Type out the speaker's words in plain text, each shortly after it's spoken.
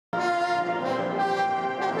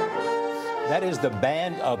That is the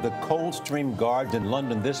band of the Coldstream Guards in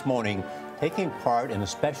London this morning, taking part in a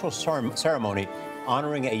special ceremony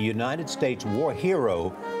honoring a United States war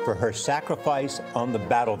hero for her sacrifice on the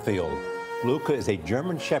battlefield. Lucca is a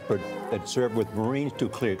German Shepherd that served with Marines to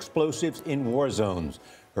clear explosives in war zones.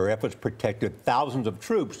 Her efforts protected thousands of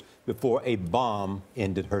troops before a bomb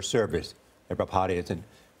ended her service. Debora Patta is in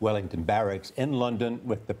Wellington Barracks in London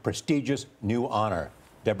with the prestigious new honor.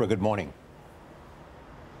 Deborah, good morning.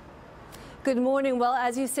 Good morning. Well,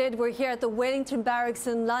 as you said, we're here at the Wellington Barracks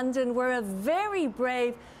in London, where a very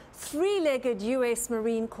brave three-legged U.S.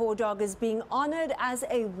 Marine Corps dog is being honored as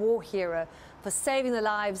a war hero for saving the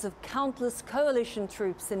lives of countless coalition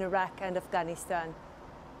troops in Iraq and Afghanistan.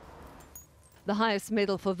 The highest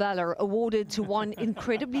medal for valor awarded to one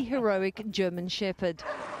incredibly heroic German Shepherd.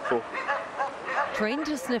 Trained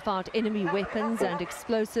to sniff out enemy weapons and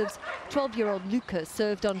explosives, 12-year-old Lucca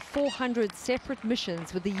served on 400 separate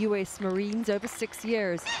missions with the U.S. Marines over 6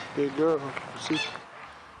 years. Good girl.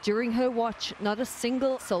 During her watch, not a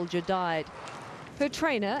single soldier died. Her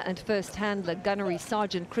trainer and first handler, Gunnery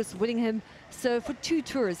Sergeant Chris Willingham, served for 2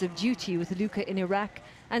 tours of duty with Lucca in Iraq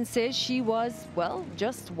and says she was, well,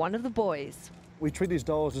 just one of the boys. We treat these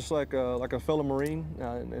dogs just like a fellow Marine,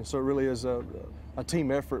 and so it really is a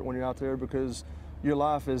team effort when you're out there, because your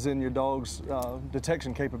life is in your dog's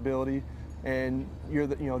detection capability, and you're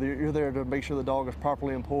there to make sure the dog is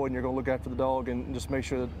properly employed, and you're going to look after the dog and just make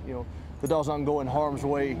sure that the dog's not going in harm's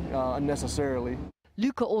way unnecessarily.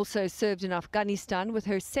 Lucca also served in Afghanistan with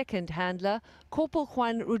her second handler, Corporal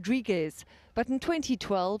Juan Rodriguez. But in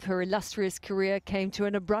 2012, her illustrious career came to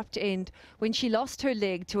an abrupt end when she lost her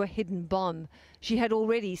leg to a hidden bomb. She had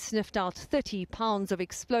already sniffed out 30 pounds of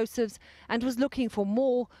explosives and was looking for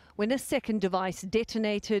more when a second device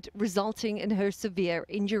detonated, resulting in her severe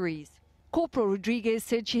injuries. Corporal Rodriguez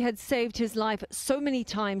said she had saved his life so many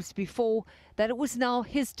times before that it was now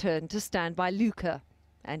his turn to stand by Lucca.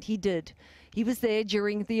 And he did. He was there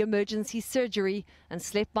during the emergency surgery and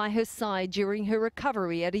slept by her side during her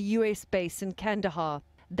recovery at a U.S. base in Kandahar.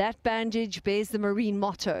 That bandage bears the Marine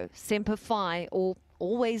motto, Semper Fi, or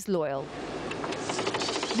always loyal.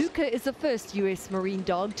 Lucca is the first U.S. Marine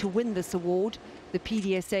dog to win this award, the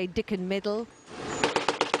PDSA Dickin Medal,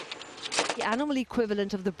 the animal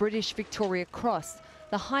equivalent of the British Victoria Cross,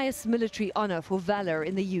 the highest military honor for valor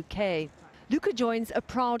in the UK. Lucca joins a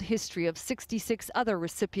proud history of 66 other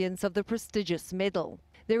recipients of the prestigious medal.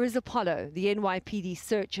 There is Apollo, the NYPD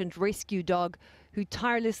search and rescue dog who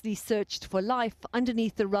tirelessly searched for life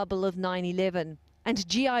underneath the rubble of 9/11. And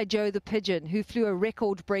G.I. Joe the pigeon, who flew a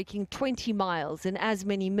record-breaking 20 miles in as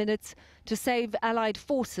many minutes to save Allied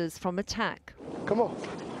forces from attack. Come on.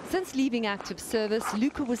 Since leaving active service,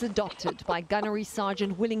 Lucca was adopted by Gunnery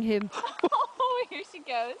Sergeant Willingham. Here she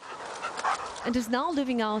goes. And is now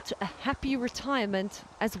living out a happy retirement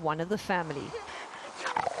as one of the family.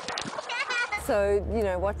 So,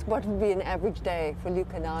 what would be an average day for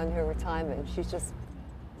Lucca now in her retirement? She's just...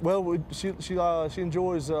 Well, she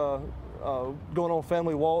enjoys going on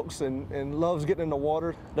family walks and loves getting in the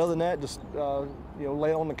water. Other than that, just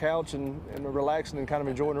laying on the couch and relaxing and kind of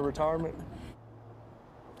enjoying her retirement.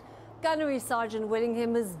 Gunnery Sergeant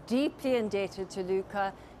Willingham is deeply indebted to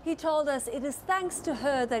Lucca. He told us it is thanks to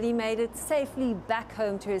her that he made it safely back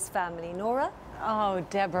home to his family. Nora? Oh,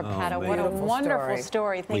 Debora Patta, what a Beautiful wonderful story.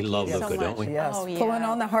 story. Thank We love you so Lucca, much. don't we? Yes, Oh, yeah. pulling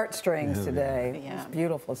on the heartstrings today. Yeah.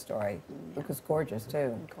 Beautiful story. Lucca's gorgeous,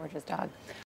 too. Gorgeous dog.